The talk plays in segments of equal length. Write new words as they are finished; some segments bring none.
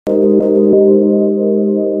Hello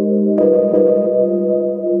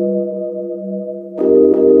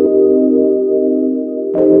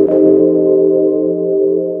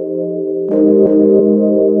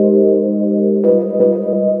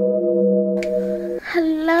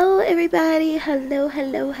everybody, hello.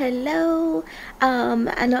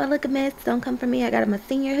 I know I look a mess, don't come for me. I got my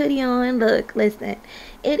senior hoodie on. Look, listen,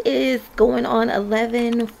 it is going on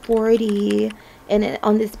 11:40 and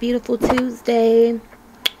on this beautiful Tuesday.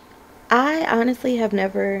 I honestly have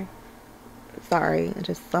never, sorry, I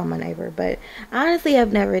just saw my neighbor, but I honestly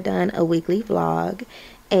have never done a weekly vlog,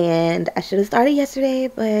 and I should have started yesterday,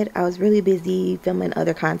 but I was really busy filming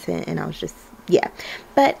other content and I was just, yeah.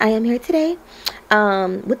 But I am here today.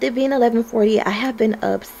 With it being 11:40, I have been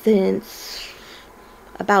up since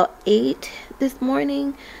about 8 this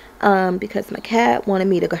morning, because my cat wanted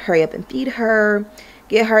me to hurry up and feed her,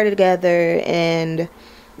 get her together, and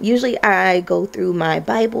usually I go through my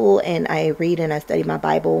Bible and I read and I study my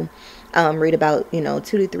Bible, read about 2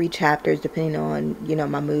 to 3 chapters depending on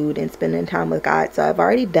my mood and spending time with God. So I've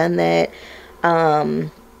already done that.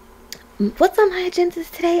 What's on my agenda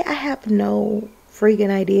today? I have no freaking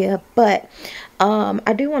idea, but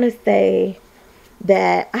I do want to say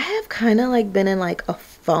that I have kind of like been in like a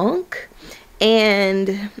funk, and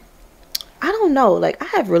I don't know, like I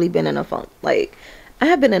have really been in a funk. Like I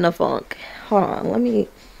have been in a funk. Hold on, let me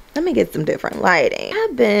get some different lighting.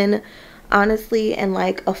 I've been honestly in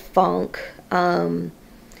like a funk,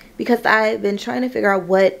 because I've been trying to figure out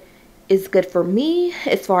what is good for me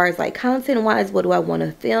as far as like content wise. What do I want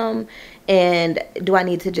to film, and do I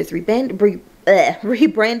need to just rebrand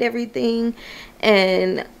everything?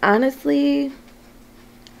 And honestly,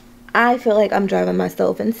 I feel like I'm driving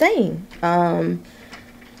myself insane.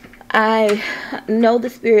 I know the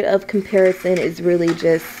spirit of comparison is really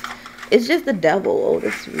just, it's just the devil.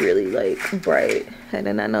 It's really like bright. I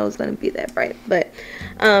did not know it was going to be that bright. But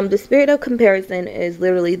the spirit of comparison is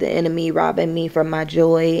literally the enemy robbing me from my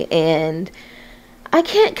joy. And I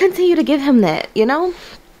can't continue to give him that,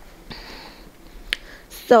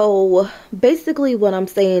 So basically what I'm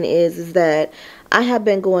saying is that I have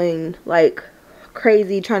been going like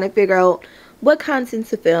crazy trying to figure out what content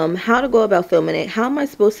to film, how to go about filming it, how am I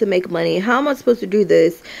supposed to make money, how am I supposed to do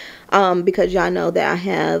this, because y'all know that I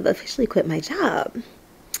have officially quit my job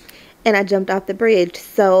and I jumped off the bridge.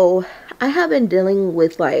 So I have been dealing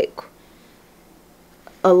with like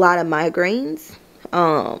a lot of migraines,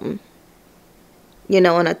 and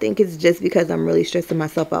I think it's just because I'm really stressing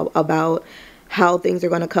myself out about how things are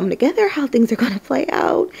going to come together, how things are going to play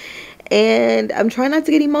out, and I'm trying not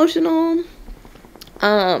to get emotional.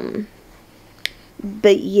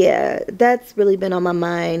 But yeah, that's really been on my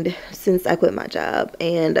mind since I quit my job.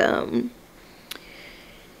 And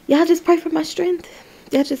y'all just pray for my strength.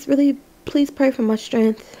 Y'all just really please pray for my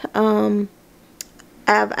strength. I've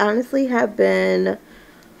honestly have been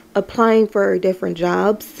applying for different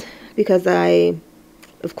jobs because I,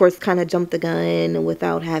 of course, kind of jumped the gun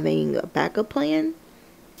without having a backup plan,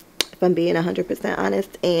 if I'm being 100%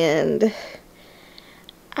 honest. And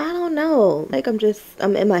I don't know, like I'm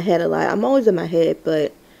in my head a lot. I'm always in my head,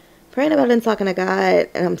 but praying about it and talking to God,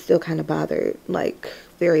 and I'm still kind of bothered, like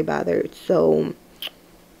very bothered. So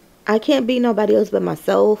I can't be nobody else but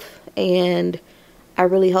myself, and I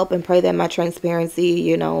really hope and pray that my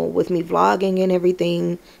transparency, with me vlogging and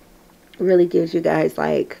everything, really gives you guys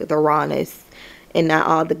like the rawness and not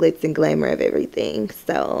all the glitz and glamour of everything.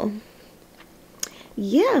 So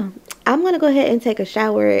yeah, I'm gonna go ahead and take a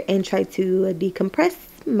shower and try to decompress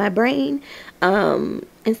my brain, and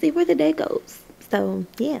see where the day goes. So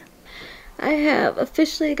yeah, I have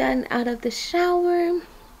officially gotten out of the shower,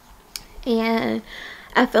 and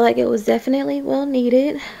I feel like it was definitely well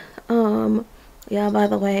needed. Yeah, by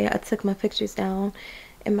the way, I took my pictures down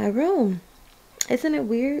in my room. Isn't it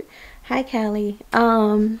weird? Hi, Callie.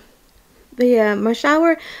 But yeah, my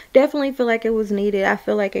shower definitely feel like it was needed. I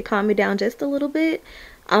feel like it calmed me down just a little bit.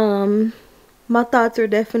 My thoughts are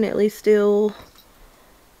definitely still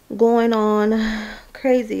going on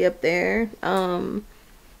crazy up there,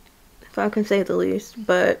 if I can say the least.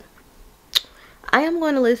 But I am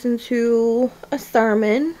going to listen to a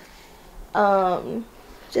sermon,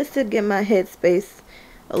 just to get my headspace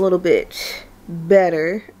a little bit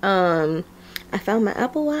better. I found my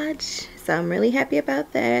Apple Watch, so I'm really happy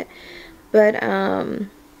about that. But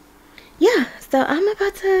yeah, so I'm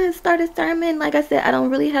about to start a sermon. Like I said, I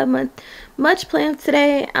don't really have much planned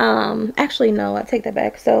today. Actually, no, I take that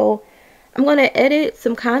back. So I'm going to edit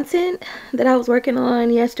some content that I was working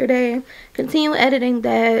on yesterday, continue editing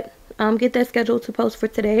that, get that scheduled to post for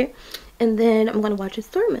today, and then I'm going to watch a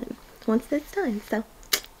sermon once that's done. So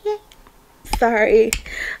yay. sorry.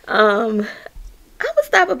 I will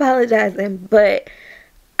stop apologizing, but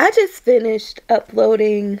I just finished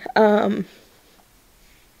uploading, I'm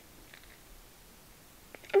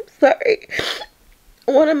sorry,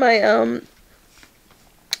 one of my,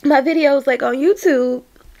 my videos, like, on YouTube,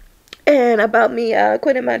 and about me,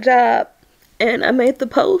 quitting my job, and I made the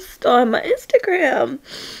post on my Instagram,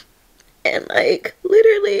 and, like,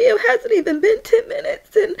 literally, it hasn't even been 10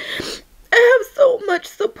 minutes, and I have so much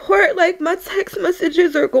support. Like, my text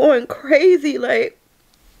messages are going crazy. Like,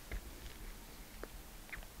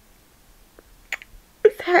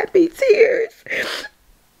 it's happy tears.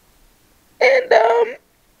 And,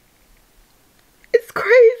 it's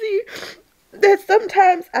crazy that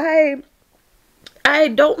sometimes I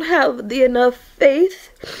don't have the enough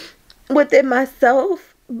faith within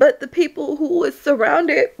myself, but the people who is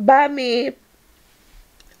surrounded by me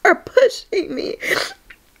are pushing me.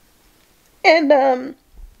 And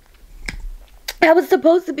I was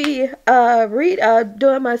supposed to be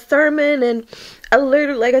doing my sermon, and I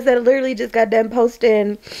literally, like I said, I literally just got done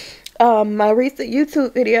posting my recent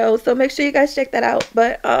YouTube video, so make sure you guys check that out.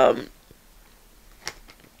 But I'm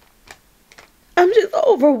just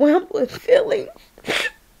overwhelmed with feelings.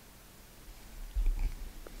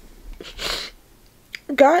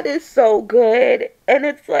 God is so good, and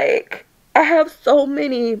it's like I have so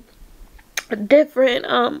many different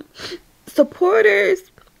supporters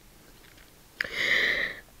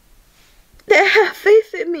that have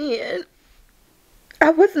faith in me, and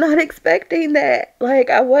I was not expecting that. Like,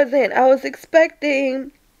 I was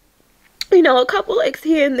expecting, you know, a couple likes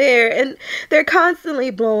here and there, and they're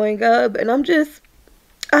constantly blowing up, and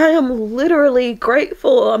I am literally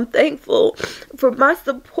grateful. I'm thankful for my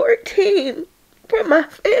support team, for my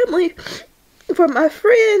family, for my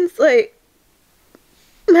friends. Like,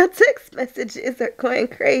 my text messages are going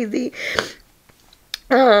crazy.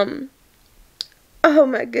 Oh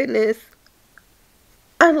my goodness.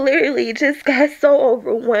 I literally just got so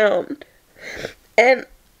overwhelmed. And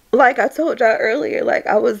like I told y'all earlier, like,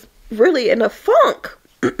 I was really in a funk.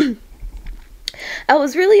 I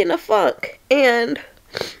was really in a funk. And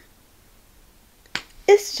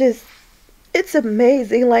it's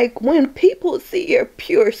amazing. Like, when people see your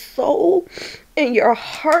pure soul and your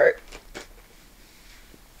heart,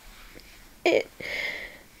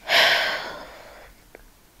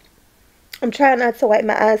 I'm trying not to wipe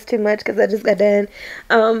my eyes too much because I just got done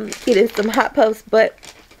eating some hot puffs, but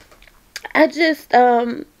I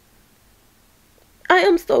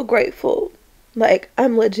am so grateful. Like,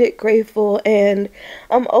 I'm legit grateful, and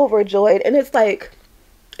I'm overjoyed. And it's like,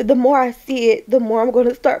 the more I see it, the more I'm going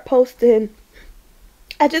to start posting.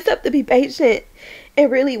 I just have to be patient and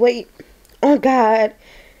really wait on God.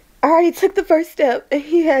 I already took the first step, and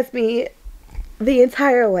He has me the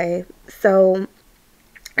entire way. So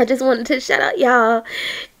I just wanted to shout out y'all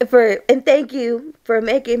and thank you for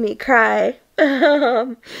making me cry.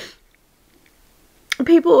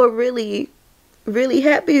 People are really, really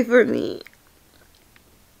happy for me.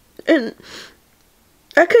 And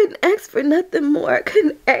I couldn't ask for nothing more. I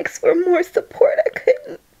couldn't ask for more support. I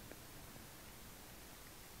couldn't.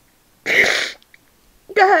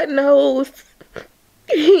 God knows.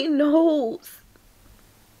 He knows.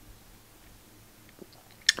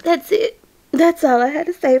 That's it. That's all I had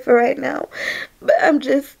to say for right now. But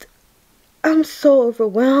I'm so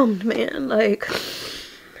overwhelmed, man. Like,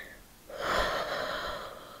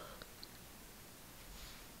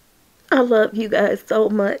 I love you guys so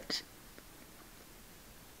much.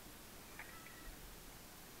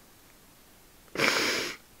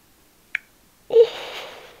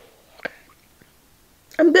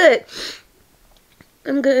 I'm good.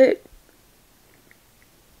 I'm good.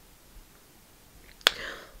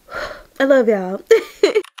 I love y'all.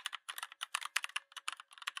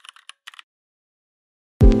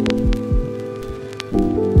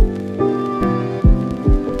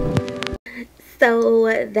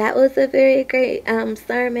 So that was a very great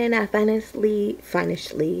sermon. I finally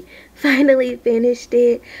finished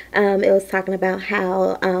it. It was talking about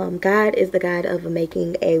how God is the God of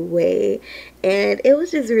making a way, and it was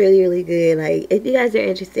just really, really good. Like, if you guys are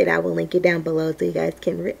interested, I will link it down below so you guys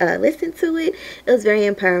can listen to it. It was very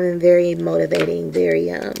empowering, very motivating, very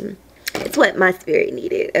it's what my spirit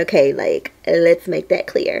needed. Okay, like, let's make that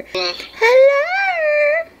clear. Hello.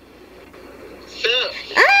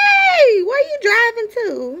 Hey, where you driving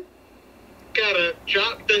to? Gotta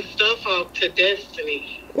drop this stuff off to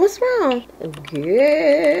Destiny. What's wrong?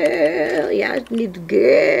 Girl, yeah, I need to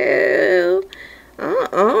girl.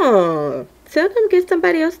 Tell them get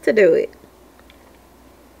somebody else to do it.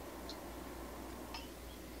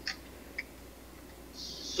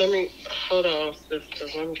 Let me, hold on, sister.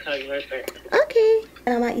 Let me call you right back. Okay.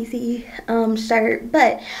 And on my ECE shirt,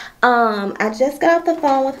 but I just got off the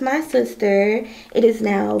phone with my sister. It is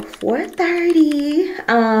now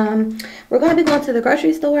 4:30. We're gonna be going to the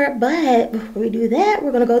grocery store, but before we do that,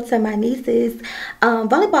 we're gonna go to my niece's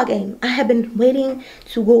volleyball game. I have been waiting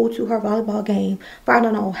to go to her volleyball game for I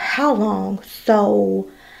don't know how long, so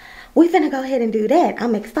we finna go ahead and do that.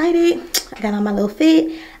 I'm excited. I got on my little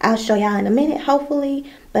fit. I'll show y'all in a minute,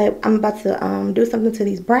 hopefully. But I'm about to do something to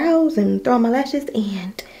these brows and throw on my lashes.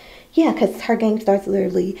 And yeah, because her game starts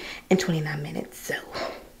literally in 29 minutes. So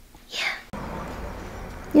yeah.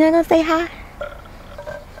 You not gonna say hi?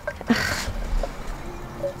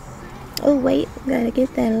 Oh wait, gotta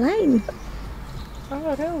get that lighting.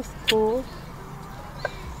 Oh, that was cool.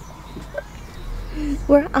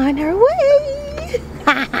 We're on our way.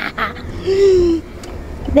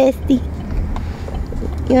 Bestie.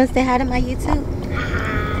 You wanna say hi to my YouTube?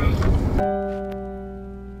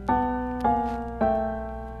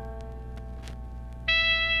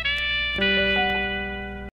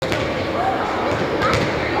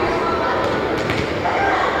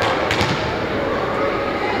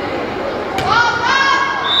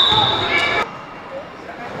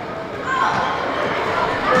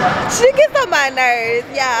 She gets on my nerves,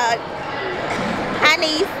 y'all. Hi,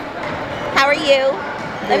 niece. How are you?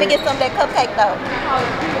 Let me get some of that cupcake, though.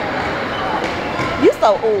 You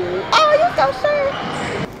so old. Oh, you so sure.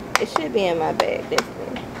 It should be in my bag, this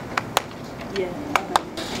thing. Yeah.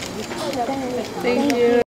 Thank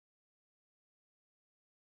you.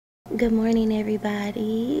 Good morning,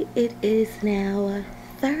 everybody. It is now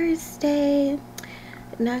Thursday.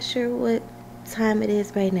 Not sure what time it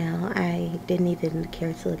is right now. I didn't even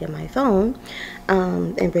care to look at my phone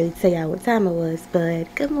and really tell y'all what time it was, but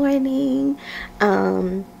good morning.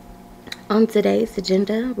 On today's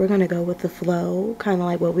agenda, we're gonna go with the flow, kind of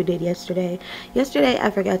like what we did yesterday. Yesterday I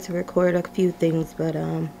forgot to record a few things, but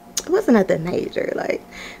it wasn't nothing major.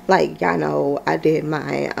 Like y'all know, I did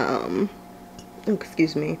my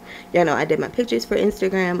excuse me, I did my pictures for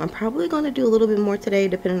Instagram. I'm probably going to do a little bit more today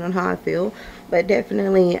depending on how I feel, but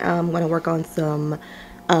definitely I'm going to work on some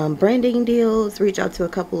branding deals, reach out to a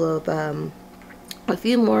couple of a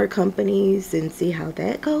few more companies and see how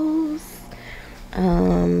that goes.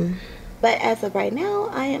 But as of right now,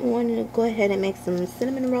 I am going to go ahead and make some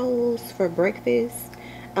cinnamon rolls for breakfast.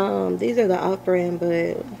 These are the off-brand,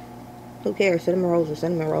 but who cares? Cinnamon rolls are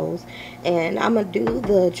cinnamon rolls. And I'm gonna do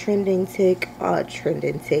the trending TikTok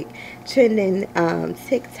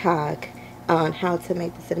on how to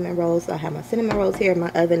make the cinnamon rolls. So I have my cinnamon rolls here.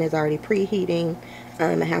 My oven is already preheating.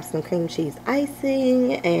 I have some cream cheese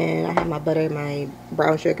icing, and I have my butter, my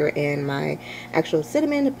brown sugar, and my actual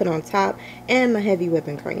cinnamon to put on top, and my heavy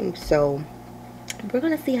whipping cream. So we're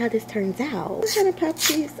gonna see how this turns out. I'm gonna pop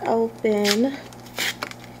these open.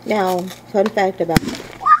 Now, fun fact about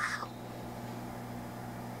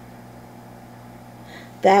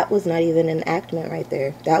that was not even an enactment right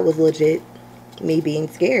there. That was legit me being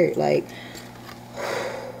scared. Like,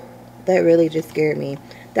 that really just scared me.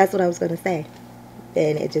 That's what I was going to say.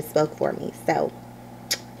 And it just spoke for me. So,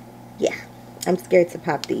 yeah. I'm scared to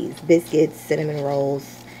pop these biscuits, cinnamon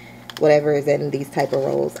rolls, whatever is in these type of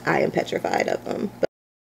rolls. I am petrified of them.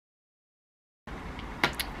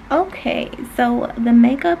 Okay, so the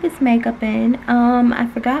makeup is makeuping. I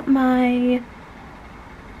forgot my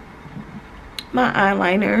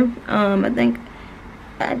eyeliner. I think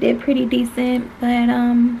I did pretty decent, but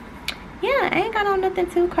yeah, I ain't got on nothing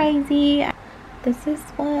too crazy. This is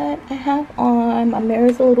what I have on. My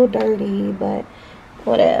mirror's a little dirty, but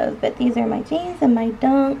whatever. But these are my jeans and my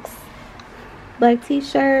dunks, black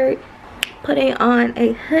t-shirt, putting on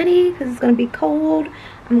a hoodie because it's gonna be cold.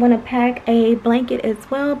 I'm gonna pack a blanket as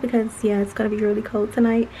well because yeah, it's gonna be really cold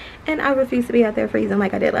tonight, and I refuse to be out there freezing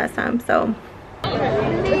like I did last time. So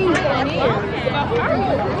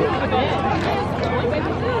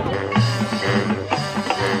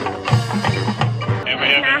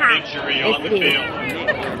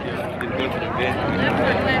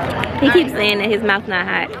he keeps saying that his mouth's not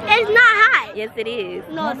hot. It's not hot. Yes, it is.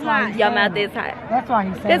 No, it's not. Your mouth is hot. That's why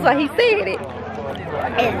he said That's why he said it.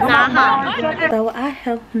 It's not hot. So I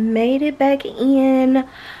have made it back in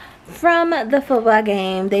from the football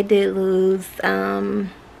game. They did lose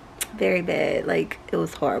very bad. Like, it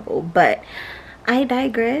was horrible. But I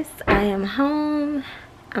digress. I am home.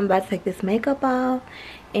 I'm about to take this makeup off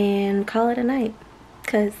and call it a night.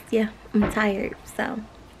 Because, yeah, I'm tired. So,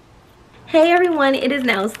 Hey everyone, it is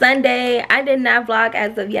now Sunday. I did not vlog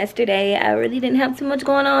as of yesterday. I really didn't have too much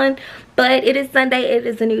going on, but it is Sunday. It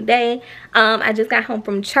is a new day. I just got home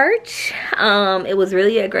from church. It was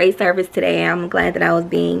really a great service today. I'm glad that I was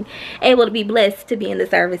being able to be blessed to be in the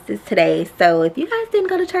services today. So if you guys didn't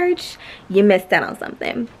go to church, you missed out on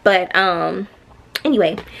something. But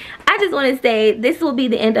anyway, I just want to say this will be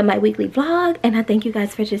the end of my weekly vlog, and I thank you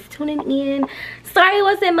guys for just tuning in. Sorry it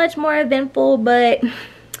wasn't much more eventful, but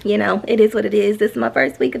you know, it is what it is. This is my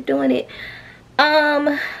first week of doing it.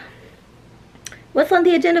 What's on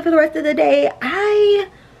the agenda for the rest of the day? I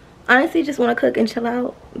honestly just want to cook and chill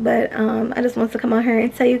out, but I just want to come on here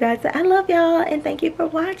and tell you guys that I love y'all and thank you for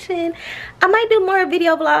watching. I might do more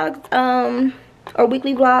video vlogs or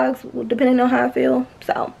weekly vlogs depending on how I feel.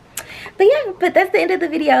 So but yeah, but that's the end of the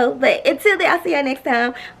video. But until then, I'll see y'all next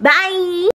time. Bye.